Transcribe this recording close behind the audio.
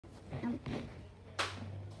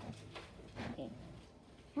Okay.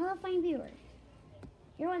 Hello, fine viewer.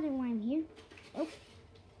 You're wondering why I'm here? Oh,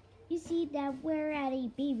 you see that we're at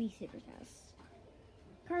a babysitter's house.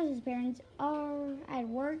 Carl's parents are at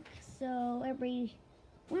work, so every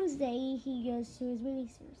Wednesday he goes to his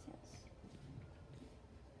babysitter's house.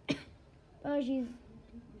 Oh,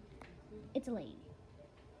 it's late.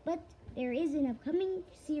 But there is an upcoming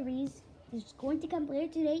series that's going to come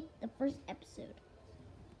later today, the first episode.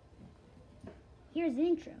 Here's the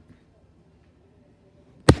intro.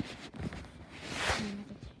 Thank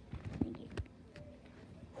you.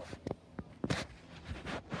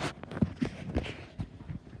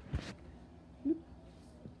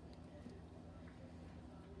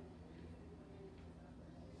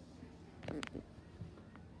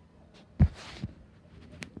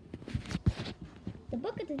 The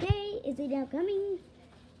book of today is the upcoming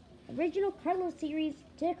original Carlos series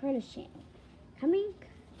to the Carlos channel. Coming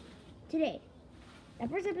today. The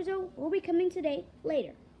first episode will be coming today,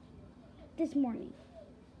 later. This morning.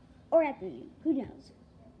 Or afternoon. Who knows?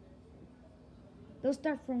 They'll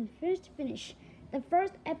start from finish to finish. The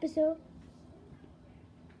first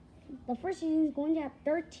season is going to have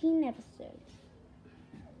 13 episodes.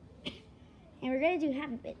 And we're going to do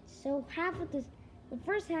half of it. So half of this, the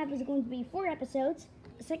first half is going to be 4 episodes.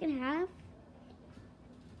 The second half,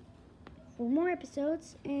 4 more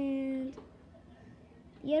episodes. And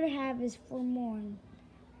the other half is 4 more.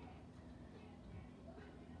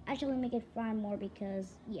 Actually, make it 5 more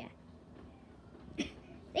because, yeah.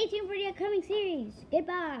 Stay tuned for the upcoming series.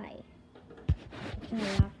 Goodbye. Turn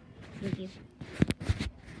it off. Thank you.